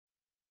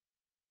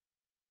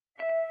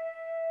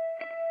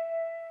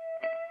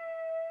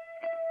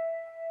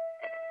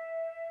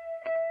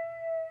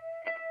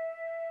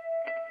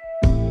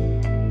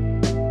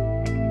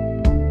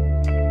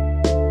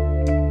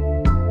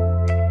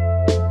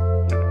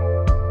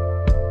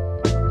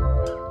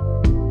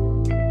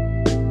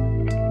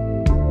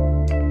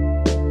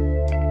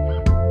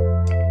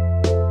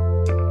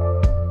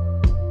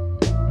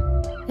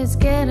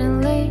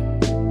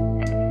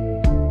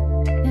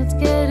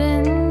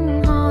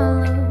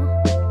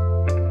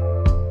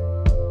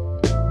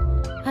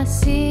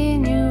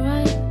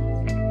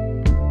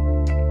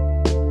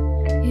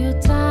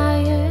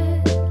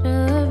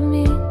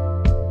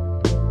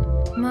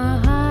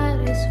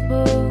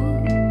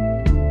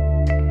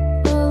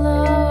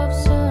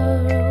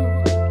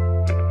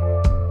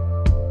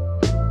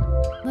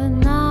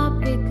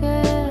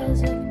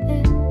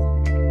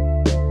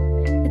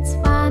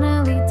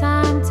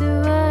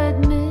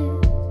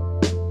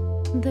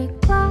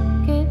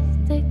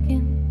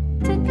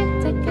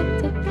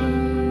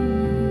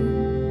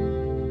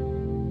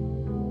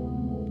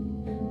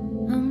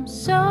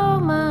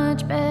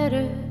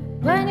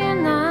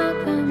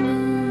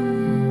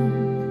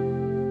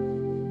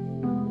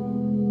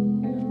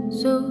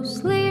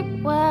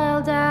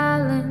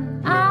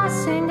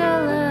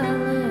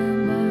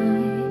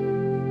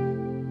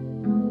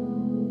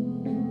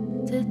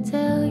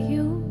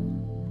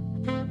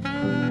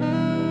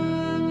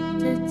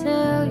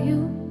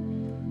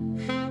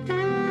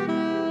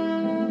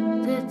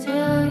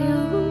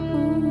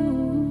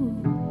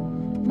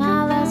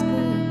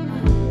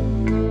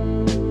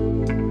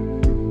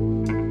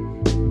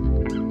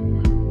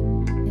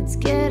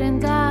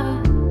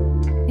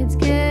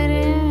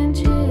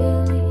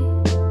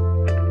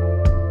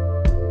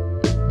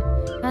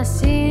I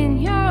see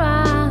in your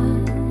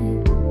eyes,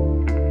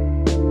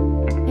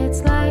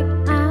 it's like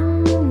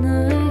I'm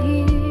not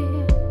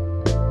here.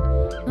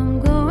 I'm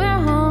going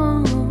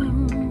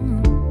home,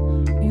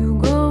 you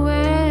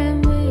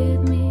going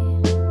with me.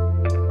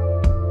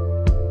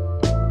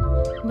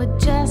 But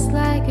just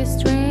like a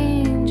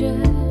stranger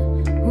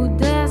who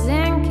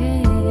doesn't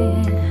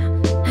care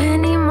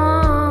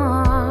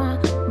anymore,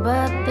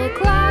 but the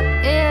clock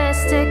is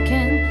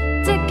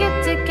ticking, ticking,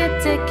 ticking,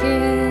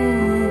 ticking.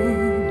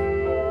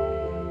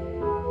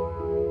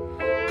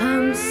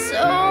 I'm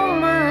so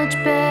much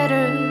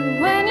better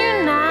when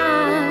you're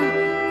not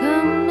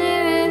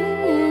coming.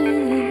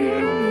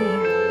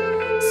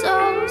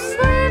 So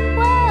sleep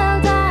well,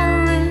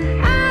 darling,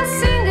 I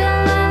sing a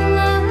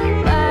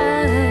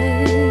lullaby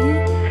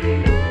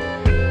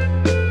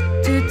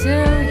to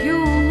tell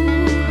you,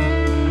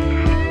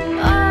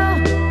 oh,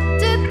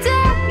 to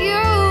tell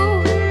you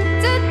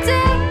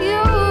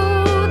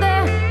the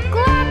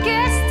clock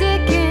is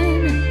ticking,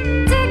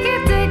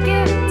 ticking,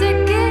 ticking,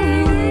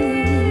 ticking.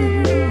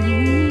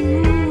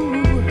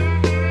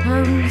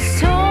 I'm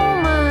so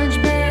much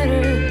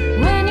better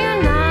when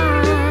you're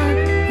not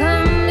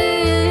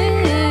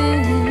coming.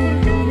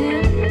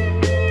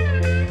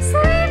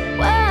 Sleep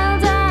well,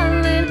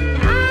 darling,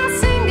 I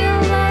sing a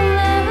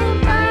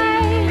lullaby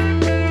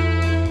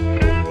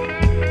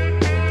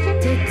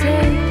to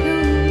tell you,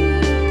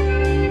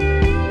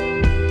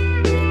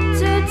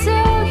 to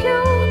tell you,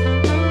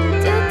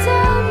 to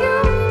tell you,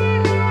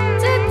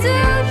 to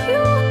tell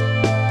you,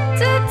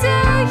 to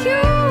tell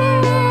you,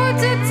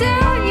 to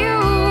tell you,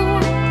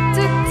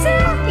 to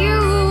tell you,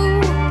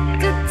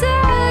 to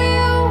tell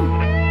you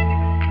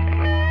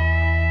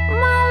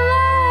my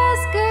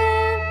last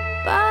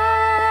goodbye.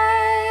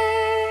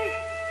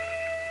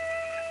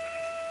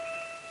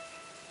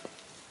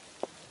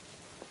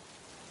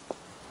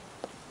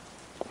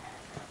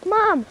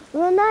 Mom,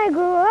 when I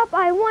grow up,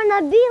 I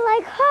wanna be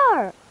like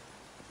her.